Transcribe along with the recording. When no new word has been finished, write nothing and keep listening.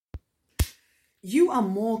you are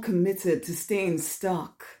more committed to staying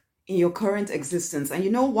stuck in your current existence. And you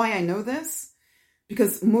know why I know this?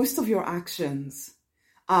 Because most of your actions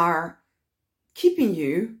are keeping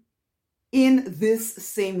you in this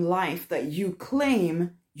same life that you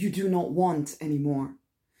claim you do not want anymore.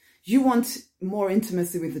 You want more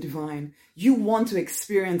intimacy with the divine. You want to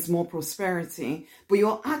experience more prosperity, but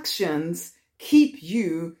your actions keep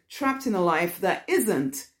you trapped in a life that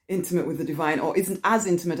isn't intimate with the divine or isn't as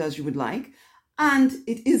intimate as you would like, and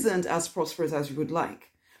it isn't as prosperous as you would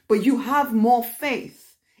like. But you have more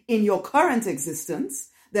faith in your current existence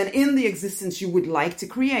than in the existence you would like to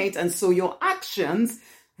create. And so your actions,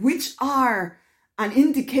 which are an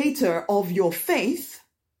indicator of your faith,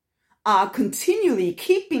 are continually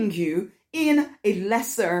keeping you in a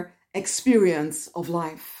lesser experience of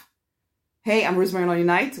life. Hey, I'm Rosemary Lonnie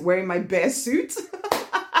Knight, wearing my bear suit.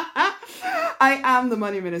 I am the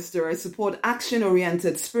money minister. I support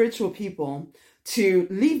action-oriented spiritual people to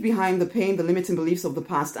leave behind the pain, the limiting beliefs of the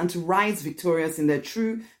past, and to rise victorious in their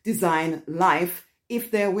true design life if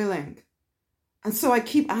they're willing. And so I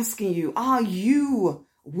keep asking you, are you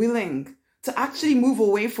willing to actually move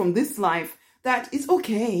away from this life that is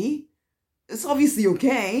okay? It's obviously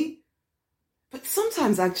okay. But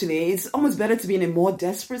sometimes actually it's almost better to be in a more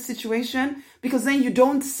desperate situation, because then you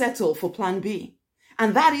don't settle for plan B.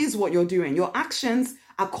 And that is what you're doing. Your actions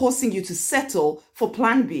are causing you to settle for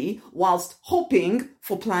plan B whilst hoping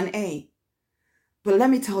for plan A. But let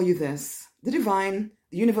me tell you this, the divine,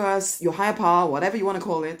 the universe, your higher power, whatever you want to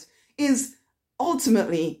call it, is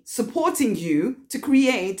ultimately supporting you to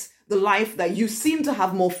create the life that you seem to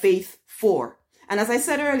have more faith for. And as I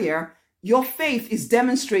said earlier, your faith is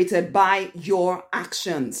demonstrated by your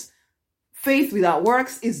actions. Faith without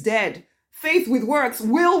works is dead. Faith with works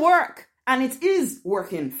will work. And it is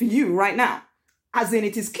working for you right now. As in,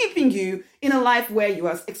 it is keeping you in a life where you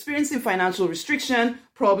are experiencing financial restriction,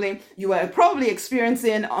 you are probably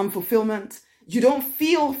experiencing unfulfillment. You don't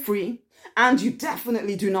feel free, and you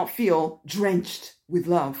definitely do not feel drenched with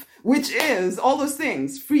love, which is all those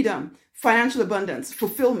things: freedom, financial abundance,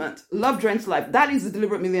 fulfillment, love-drenched life. That is the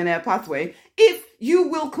deliberate millionaire pathway, if you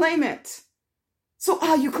will claim it. So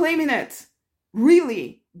are you claiming it?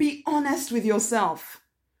 Really, be honest with yourself.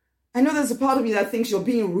 I know there's a part of you that thinks you're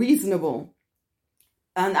being reasonable.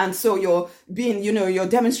 And so you're being, you're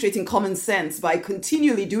demonstrating common sense by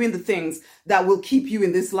continually doing the things that will keep you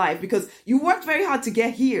in this life, because you worked very hard to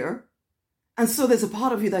get here. And so there's a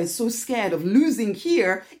part of you that is so scared of losing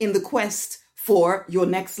here in the quest for your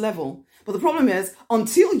next level. But the problem is,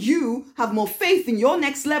 until you have more faith in your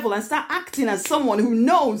next level and start acting as someone who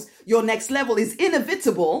knows your next level is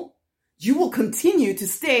inevitable, you will continue to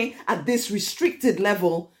stay at this restricted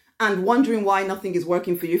level and wondering why nothing is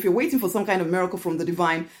working for you. If you're waiting for some kind of miracle from the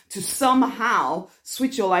divine to somehow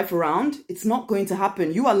switch your life around, it's not going to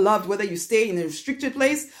happen. You are loved whether you stay in a restricted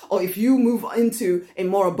place or if you move into a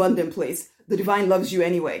more abundant place. The divine loves you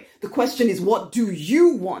anyway. The question is, what do you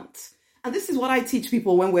want? And this is what I teach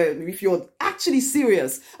people if you're actually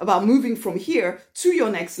serious about moving from here to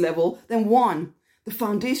your next level, then one, the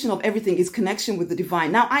foundation of everything is connection with the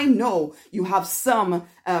divine. Now, I know you have some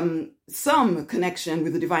connection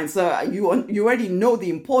with the divine, so you already know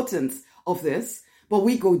the importance of this, but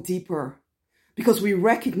we go deeper because we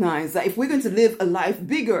recognize that if we're going to live a life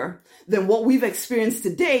bigger than what we've experienced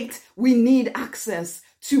to date, we need access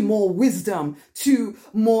to more wisdom, to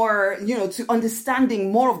more, to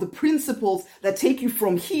understanding more of the principles that take you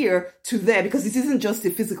from here to there, because it isn't just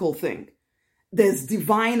a physical thing. There's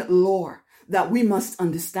divine lore that we must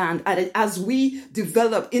understand. And as we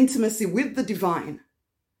develop intimacy with the divine,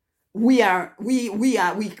 we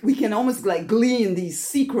can almost like glean these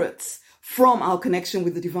secrets from our connection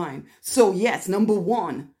with the divine. So yes, number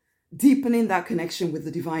one, deepening that connection with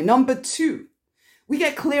the divine. Number two, we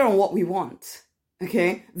get clear on what we want.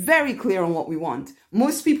 Okay, very clear on what we want.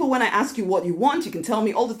 Most people, when I ask you what you want, you can tell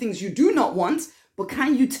me all the things you do not want, but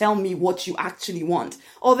can you tell me what you actually want?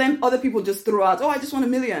 Or then other people just throw out, I just want $1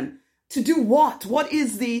 million. To do what? What do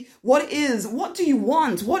you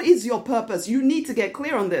want? What is your purpose? You need to get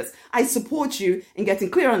clear on this. I support you in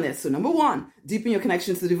getting clear on this. So number one, deepen your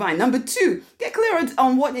connection to the divine. Number two, get clear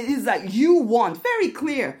on what it is that you want. Very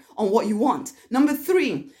clear on what you want. Number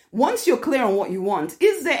three, once you're clear on what you want,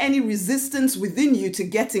 is there any resistance within you to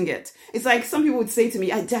getting it? It's like some people would say to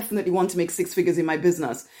me, I definitely want to make 6 figures in my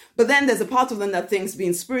business. But then there's a part of them that thinks,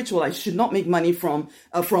 being spiritual, I should not make money from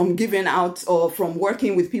giving out or from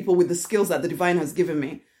working with people with the skills that the divine has given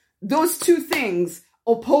me. Those two things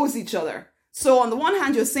oppose each other. So on the one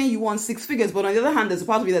hand, you're saying you want 6 figures, but on the other hand, there's a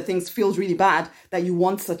part of you that feels really bad that you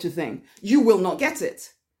want such a thing. You will not get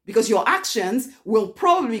it, because your actions will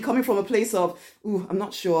probably be coming from a place of, ooh, I'm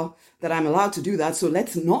not sure that I'm allowed to do that, so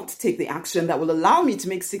let's not take the action that will allow me to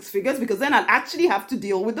make 6 figures, because then I'll actually have to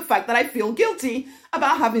deal with the fact that I feel guilty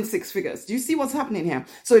about having 6 figures. Do you see what's happening here?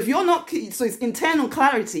 So if you're not, so it's internal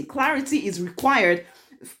clarity. Clarity is required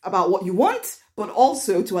about what you want, but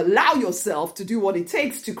also to allow yourself to do what it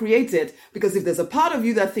takes to create it. Because if there's a part of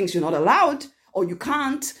you that thinks you're not allowed, or you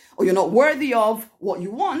can't, or you're not worthy of what you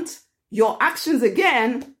want, your actions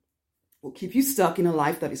again will keep you stuck in a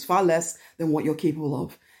life that is far less than what you're capable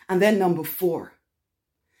of. And then number 4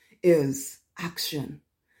 is action.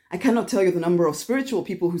 I cannot tell you the number of spiritual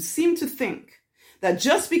people who seem to think that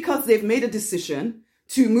just because they've made a decision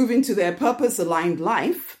to move into their purpose-aligned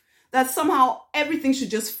life, that somehow everything should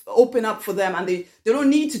just open up for them and they don't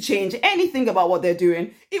need to change anything about what they're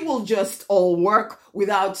doing. It will just all work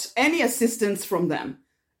without any assistance from them.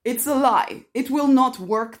 It's a lie. It will not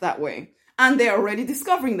work that way. And they're already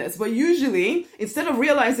discovering this. But usually, instead of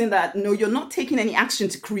realizing that, no, you're not taking any action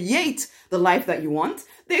to create the life that you want,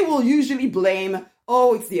 they will usually blame,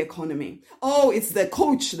 oh, it's the economy. Oh, it's the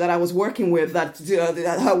coach that I was working with that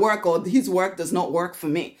her work or his work does not work for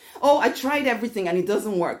me. Oh, I tried everything and it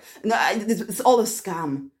doesn't work. No, it's all a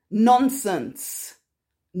scam. Nonsense.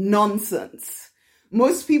 Nonsense.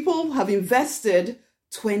 Most people have invested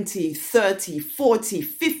 20, 30, 40,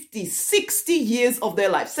 50, 60 years of their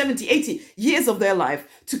life, 70, 80 years of their life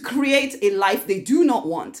to create a life they do not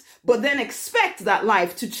want, but then expect that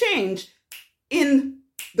life to change in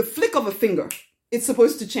the flick of a finger. It's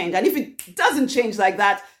supposed to change. And if it doesn't change like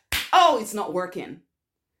that, oh, it's not working.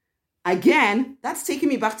 Again, that's taking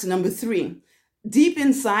me back to number 3. Deep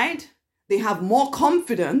inside, they have more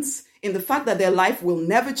confidence in the fact that their life will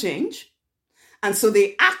never change. And so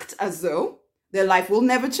they act as though their life will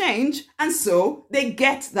never change. And so they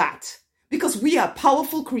get that. Because we are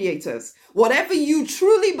powerful creators. Whatever you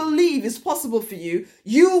truly believe is possible for you,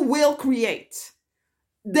 you will create.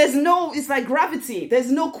 It's like gravity.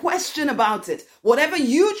 There's no question about it. Whatever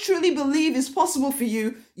you truly believe is possible for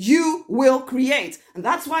you, you will create. And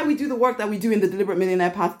that's why we do the work that we do in the Deliberate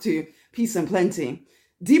Millionaire Path to Peace and Plenty.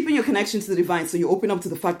 Deepen your connection to the divine so you open up to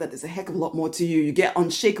the fact that there's a heck of a lot more to you. You get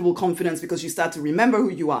unshakable confidence because you start to remember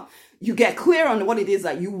who you are. You get clear on what it is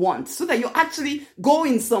that you want so that you're actually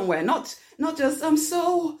going somewhere. Not just, I'm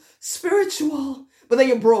so spiritual, but then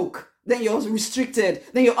you're broke. Then you're restricted,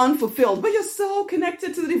 then you're unfulfilled, but you're so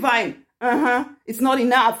connected to the divine. It's not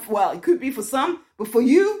enough. Well, it could be for some, but for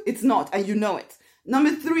you, it's not, and you know it. Number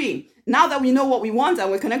 3, now that we know what we want and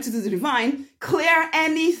we're connected to the divine, clear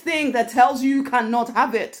anything that tells you cannot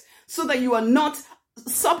have it, so that you are not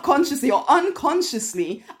subconsciously or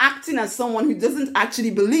unconsciously acting as someone who doesn't actually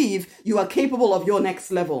believe you are capable of your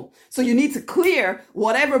next level. So you need to clear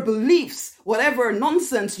whatever beliefs, whatever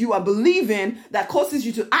nonsense you are believing that causes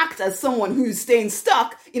you to act as someone who is staying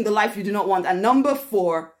stuck in the life you do not want. And number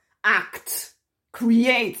 4, act.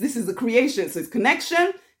 Create. This is the creation. So it's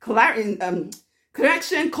connection,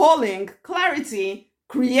 connection, calling, clarity,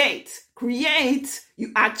 create. Create.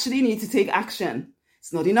 You actually need to take action.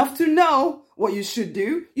 It's not enough to know what you should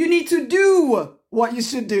do. You need to do what you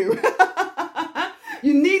should do.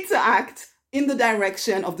 You need to act in the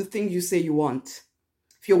direction of the thing you say you want.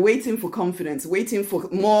 If you're waiting for confidence, waiting for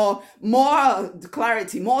more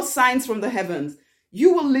clarity, more signs from the heavens,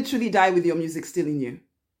 you will literally die with your music still in you.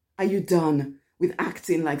 Are you done with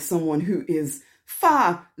acting like someone who is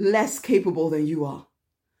far less capable than you are?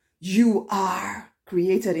 You are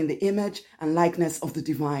created in the image and likeness of the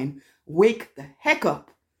divine. Wake the heck up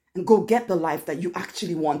and go get the life that you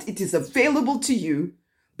actually want. It is available to you,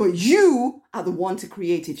 but you are the one to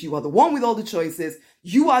create it. You are the one with all the choices.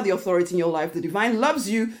 You are the authority in your life. The divine loves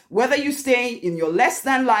you, whether you stay in your less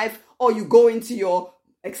than life or you go into your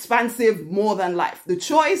expansive more than life. The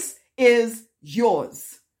choice is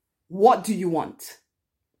yours. What do you want?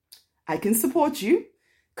 I can support you.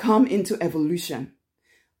 Come into evolution.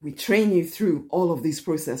 We train you through all of these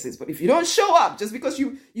processes. But if you don't show up, just because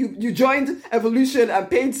you joined Evolution and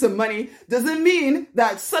paid some money, doesn't mean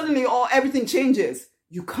that suddenly everything changes.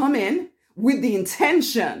 You come in with the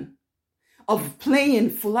intention of playing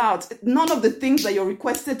full out. None of the things that you're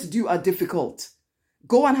requested to do are difficult.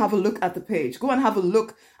 Go and have a look at the page. Go and have a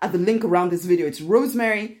look at the link around this video. It's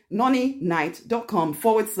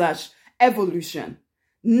rosemaryknight.com/evolution.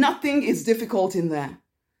 Nothing is difficult in there.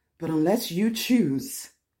 But unless you choose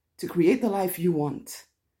to create the life you want,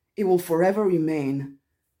 it will forever remain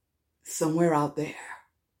somewhere out there.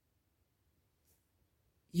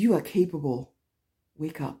 You are capable.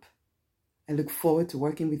 Wake up. I look forward to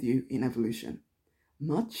working with you in evolution.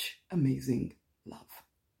 Much amazing love.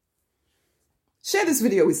 Share this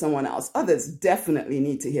video with someone else. Others definitely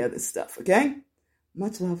need to hear this stuff, okay?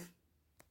 Much love.